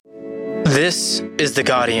This is The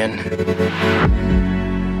Guardian.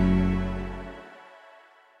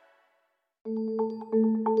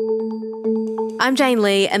 I'm Jane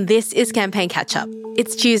Lee, and this is Campaign Catch-Up.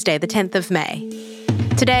 It's Tuesday, the 10th of May.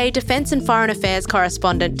 Today, Defence and Foreign Affairs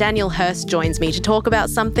correspondent Daniel Hurst joins me to talk about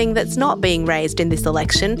something that's not being raised in this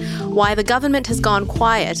election, why the government has gone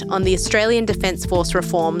quiet on the Australian Defence Force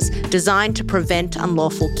reforms designed to prevent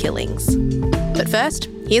unlawful killings. But first,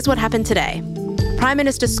 here's what happened today. Prime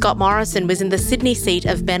Minister Scott Morrison was in the Sydney seat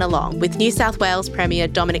of Bennelong, with New South Wales Premier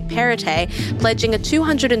Dominic Perrottet pledging a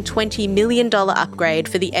 $220 million upgrade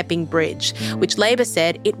for the Epping Bridge, which Labor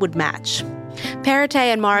said it would match. Perrottet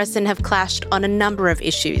and Morrison have clashed on a number of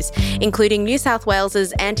issues, including New South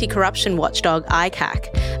Wales's anti-corruption watchdog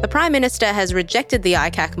ICAC. The Prime Minister has rejected the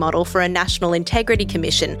ICAC model for a National Integrity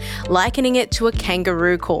Commission, likening it to a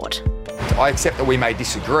kangaroo court. I accept that we may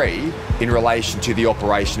disagree in relation to the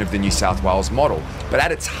operation of the New South Wales model, but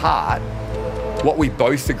at its heart, what we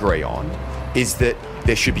both agree on is that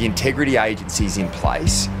there should be integrity agencies in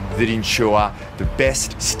place that ensure the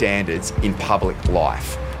best standards in public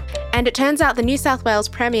life. And it turns out the New South Wales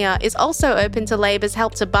Premier is also open to Labor's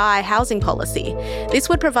Help to Buy housing policy. This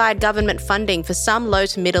would provide government funding for some low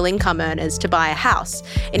to middle income earners to buy a house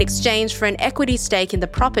in exchange for an equity stake in the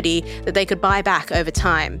property that they could buy back over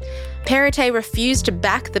time. Perrottet refused to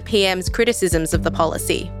back the PM's criticisms of the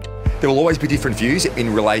policy. There will always be different views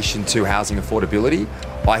in relation to housing affordability.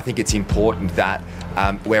 I think it's important that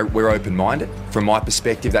we're open-minded. From my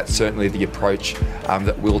perspective, that's certainly the approach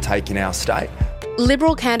that we'll take in our state.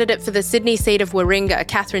 Liberal candidate for the Sydney seat of Warringah,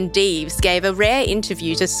 Catherine Deves, gave a rare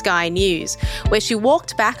interview to Sky News, where she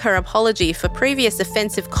walked back her apology for previous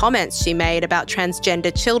offensive comments she made about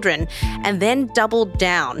transgender children, and then doubled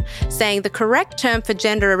down, saying the correct term for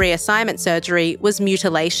gender reassignment surgery was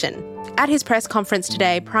mutilation. At his press conference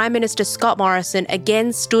today, Prime Minister Scott Morrison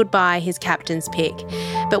again stood by his captain's pick.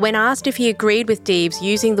 But when asked if he agreed with Deves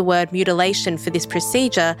using the word mutilation for this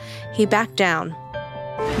procedure, he backed down.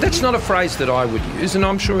 That's not a phrase that I would use, and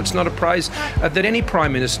I'm sure it's not a phrase that any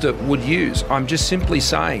Prime Minister would use. I'm just simply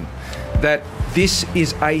saying that this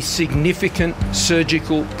is a significant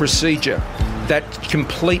surgical procedure that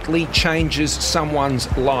completely changes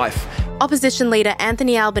someone's life. Opposition leader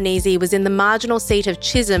Anthony Albanese was in the marginal seat of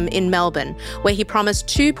Chisholm in Melbourne, where he promised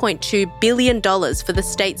 $2.2 billion for the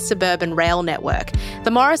state's suburban rail network.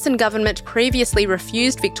 The Morrison government previously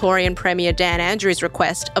refused Victorian Premier Dan Andrews'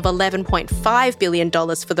 request of $11.5 billion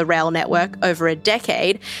for the rail network over a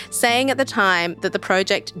decade, saying at the time that the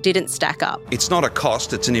project didn't stack up. It's not a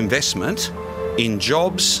cost, it's an investment in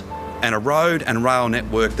jobs and a road and rail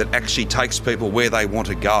network that actually takes people where they want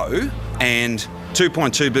to go, and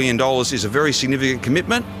 $2.2 billion is a very significant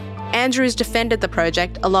commitment. Andrews defended the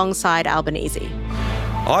project alongside Albanese.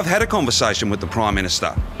 I've had a conversation with the Prime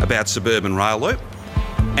Minister about suburban rail loop,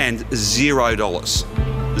 and $0.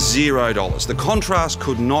 $0. The contrast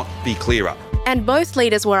could not be clearer. And both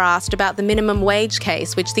leaders were asked about the minimum wage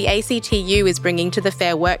case, which the ACTU is bringing to the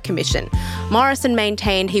Fair Work Commission. Morrison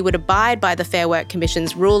maintained he would abide by the Fair Work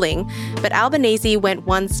Commission's ruling, but Albanese went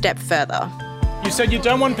one step further. You said you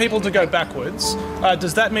don't want people to go backwards.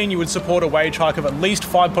 Does that mean you would support a wage hike of at least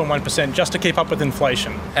 5.1% just to keep up with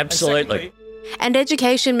inflation? Absolutely. And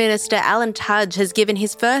Education Minister Alan Tudge has given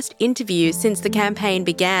his first interview since the campaign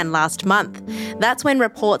began last month. That's when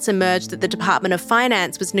reports emerged that the Department of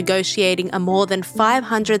Finance was negotiating a more than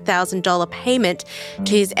 $500,000 payment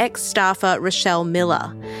to his ex-staffer Rochelle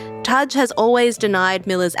Miller. Tudge has always denied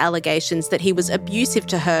Miller's allegations that he was abusive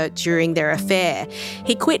to her during their affair.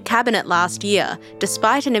 He quit Cabinet last year,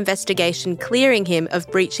 despite an investigation clearing him of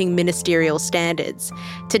breaching ministerial standards.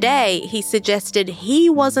 Today, he suggested he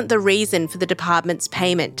wasn't the reason for the department's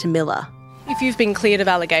payment to Miller. If you've been cleared of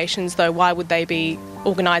allegations, though, why would they be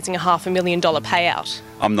organising a $500,000 payout?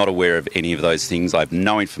 I'm not aware of any of those things. I have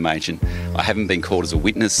no information. I haven't been called as a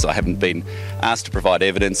witness. I haven't been asked to provide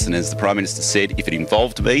evidence. And as the Prime Minister said, if it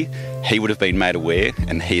involved me, he would have been made aware,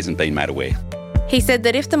 and he hasn't been made aware. He said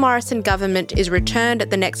that if the Morrison government is returned at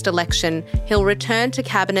the next election, he'll return to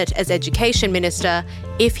Cabinet as Education Minister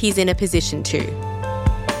if he's in a position to.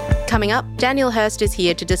 Coming up, Daniel Hurst is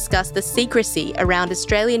here to discuss the secrecy around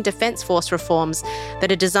Australian Defence Force reforms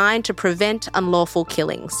that are designed to prevent unlawful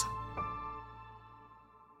killings.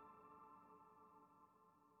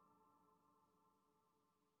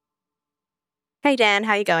 Hey Dan,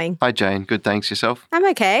 how are you going? Hi Jane, good thanks, yourself? I'm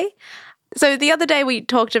okay. So the other day we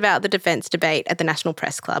talked about the defence debate at the National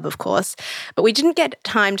Press Club, of course, but we didn't get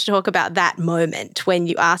time to talk about that moment when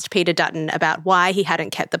you asked Peter Dutton about why he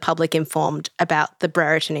hadn't kept the public informed about the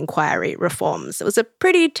Brereton inquiry reforms. It was a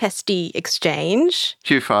pretty testy exchange.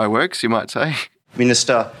 Few fireworks, you might say.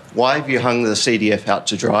 Minister, why have you hung the CDF out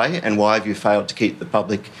to dry, and why have you failed to keep the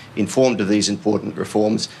public informed of these important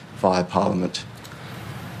reforms via Parliament?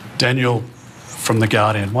 Daniel from The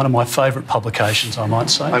Guardian, one of my favourite publications, I might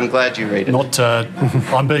say. I'm glad you read it.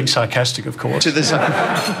 I'm being sarcastic, of course.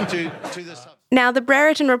 Now, the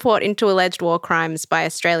Brereton report into alleged war crimes by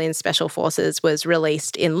Australian Special Forces was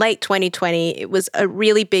released in late 2020. It was a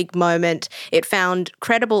really big moment. It found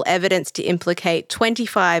credible evidence to implicate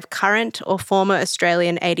 25 current or former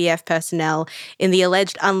Australian ADF personnel in the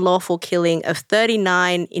alleged unlawful killing of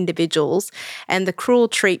 39 individuals and the cruel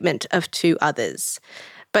treatment of 2 others.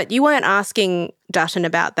 But you weren't asking Dutton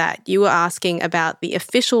about that. You were asking about the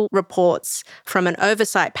official reports from an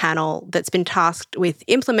oversight panel that's been tasked with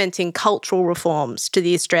implementing cultural reforms to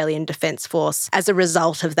the Australian Defence Force as a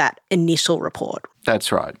result of that initial report. That's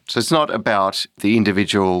right. So it's not about the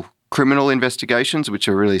individual criminal investigations, which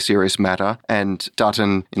are a really serious matter. And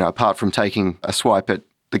Dutton, apart from taking a swipe at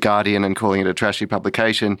The Guardian and calling it a trashy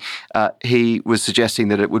publication, he was suggesting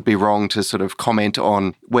that it would be wrong to sort of comment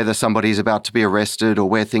on whether somebody is about to be arrested or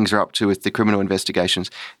where things are up to with the criminal investigations.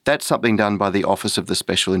 That's something done by the Office of the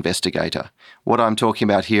Special Investigator. What I'm talking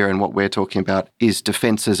about here and what we're talking about is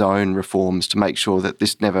Defence's own reforms to make sure that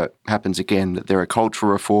this never happens again, that there are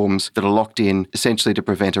cultural reforms that are locked in essentially to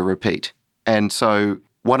prevent a repeat. And so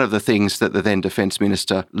one of the things that the then Defence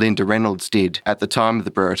Minister, Linda Reynolds, did at the time of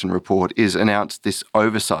the Brereton report is announce this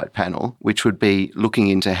oversight panel, which would be looking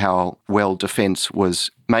into how well Defence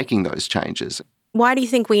was making those changes. Why do you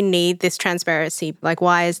think we need this transparency?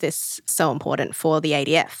 Why is this so important for the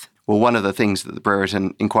ADF? Well, one of the things that the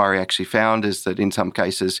Brereton inquiry actually found is that in some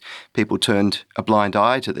cases people turned a blind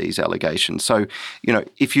eye to these allegations. So,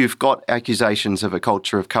 if you've got accusations of a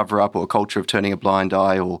culture of cover-up or a culture of turning a blind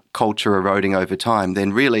eye or culture eroding over time,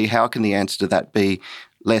 then really how can the answer to that be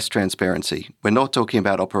less transparency? We're not talking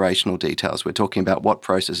about operational details. We're talking about what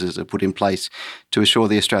processes are put in place to assure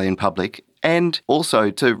the Australian public and also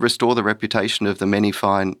to restore the reputation of the many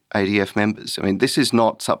fine ADF members. I mean, this is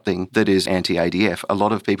not something that is anti-ADF. A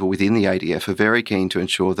lot of people within the ADF are very keen to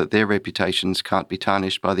ensure that their reputations can't be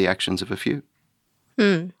tarnished by the actions of a few.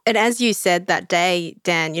 And as you said that day,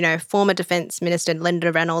 Dan, former Defence Minister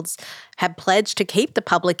Linda Reynolds had pledged to keep the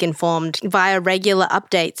public informed via regular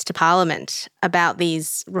updates to Parliament about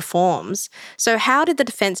these reforms. So how did the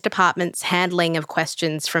Defence Department's handling of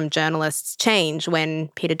questions from journalists change when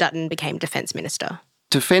Peter Dutton became Defence Minister?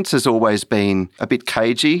 Defence has always been a bit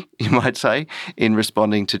cagey, you might say, in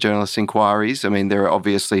responding to journalists' inquiries. I mean, there are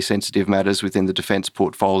obviously sensitive matters within the Defence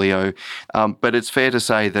portfolio, but it's fair to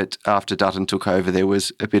say that after Dutton took over, there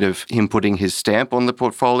was a bit of him putting his stamp on the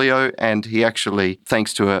portfolio, and he actually,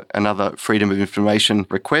 thanks to another Freedom of Information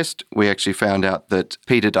request, we actually found out that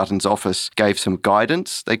Peter Dutton's office gave some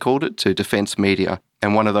guidance, they called it, to Defence media.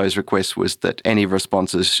 And one of those requests was that any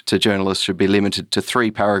responses to journalists should be limited to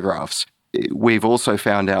 3 paragraphs. We've also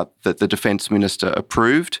found out that the Defence Minister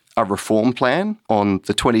approved a reform plan on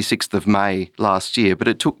the 26th of May last year, but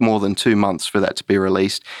it took more than 2 months for that to be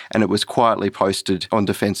released, and it was quietly posted on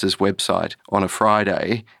Defence's website on a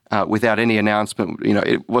Friday without any announcement.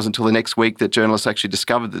 It wasn't until the next week that journalists actually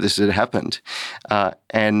discovered that this had happened.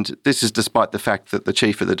 And this is despite the fact that the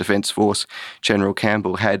Chief of the Defence Force, General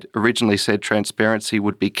Campbell, had originally said transparency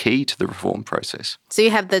would be key to the reform process. So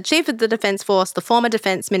you have the Chief of the Defence Force, the former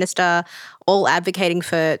Defence Minister, all advocating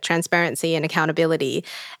for transparency and accountability,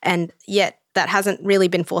 and yet that hasn't really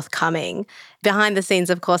been forthcoming. Behind the scenes,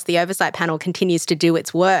 of course, the oversight panel continues to do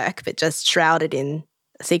its work, but just shrouded in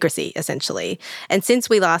secrecy, essentially. And since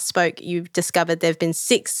we last spoke, you've discovered there have been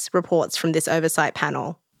 6 reports from this oversight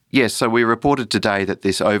panel. Yes, so we reported today that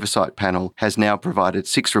this oversight panel has now provided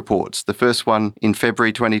 6 reports, the first one in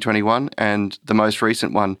February 2021 and the most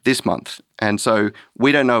recent one this month. And so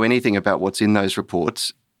we don't know anything about what's in those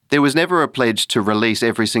reports. There was never a pledge to release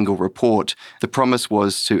every single report. The promise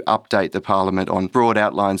was to update the Parliament on broad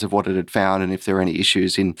outlines of what it had found and if there are any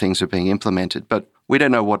issues in things that are being implemented. But we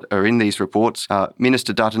don't know what are in these reports.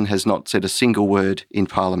 Minister Dutton has not said a single word in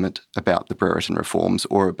Parliament about the Brereton reforms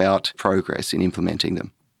or about progress in implementing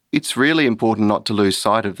them. It's really important not to lose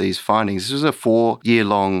sight of these findings. This was a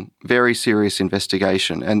 4-year-long, very serious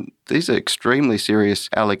investigation, and these are extremely serious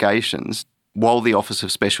allegations. While the Office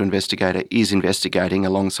of Special Investigator is investigating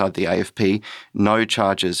alongside the AFP, no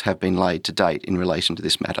charges have been laid to date in relation to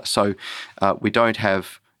this matter. So we don't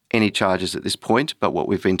have any charges at this point, but what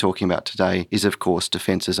we've been talking about today is, of course,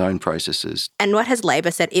 Defence's own processes. And what has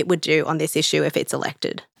Labor said it would do on this issue if it's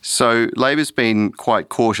elected? So Labor's been quite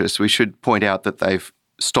cautious. We should point out that they've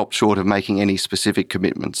stopped short of making any specific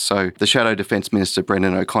commitments. So the Shadow Defence Minister,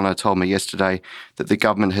 Brendan O'Connor, told me yesterday that the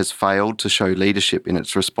government has failed to show leadership in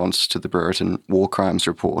its response to the Brereton War Crimes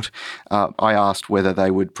report. I asked whether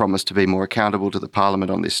they would promise to be more accountable to the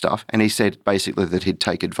Parliament on this stuff, and he said basically that he'd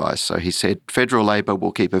take advice. So he said Federal Labor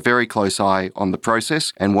will keep a very close eye on the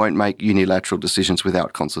process and won't make unilateral decisions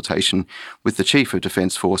without consultation with the Chief of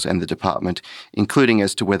Defence Force and the Department, including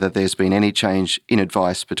as to whether there's been any change in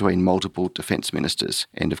advice between multiple defence ministers.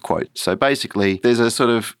 End of quote. So basically, there's a sort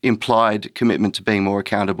of implied commitment to being more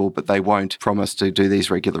accountable, but they won't promise to do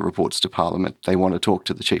these regular reports to Parliament. They want to talk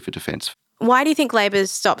to the Chief of Defence. Why do you think Labor's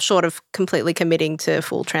stopped short of completely committing to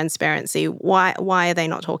full transparency? Why are they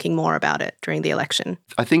not talking more about it during the election?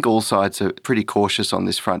 I think all sides are pretty cautious on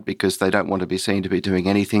this front because they don't want to be seen to be doing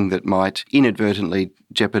anything that might inadvertently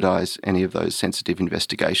jeopardise any of those sensitive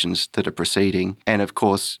investigations that are proceeding. And of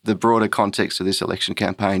course, the broader context of this election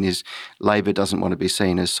campaign is Labor doesn't want to be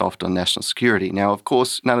seen as soft on national security. Now, of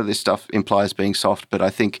course, none of this stuff implies being soft, but I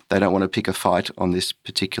think they don't want to pick a fight on this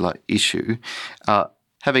particular issue.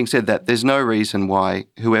 Having said that, there's no reason why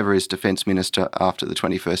whoever is Defence Minister after the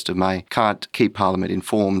 21st of May can't keep Parliament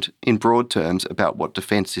informed in broad terms about what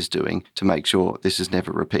Defence is doing to make sure this is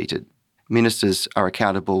never repeated. Ministers are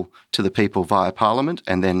accountable to the people via Parliament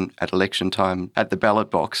and then at election time at the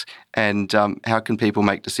ballot box. And how can people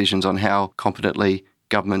make decisions on how competently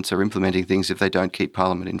governments are implementing things if they don't keep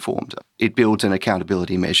Parliament informed? It builds an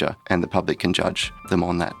accountability measure and the public can judge them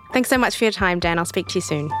on that. Thanks so much for your time, Dan. I'll speak to you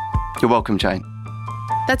soon. You're welcome, Jane.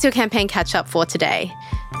 That's your campaign catch-up for today.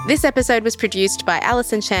 This episode was produced by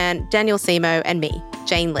Alison Chan, Daniel Simo and me,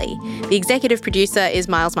 Jane Lee. The executive producer is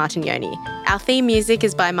Miles Martignoni. Our theme music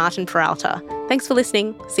is by Martin Peralta. Thanks for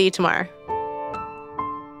listening. See you tomorrow.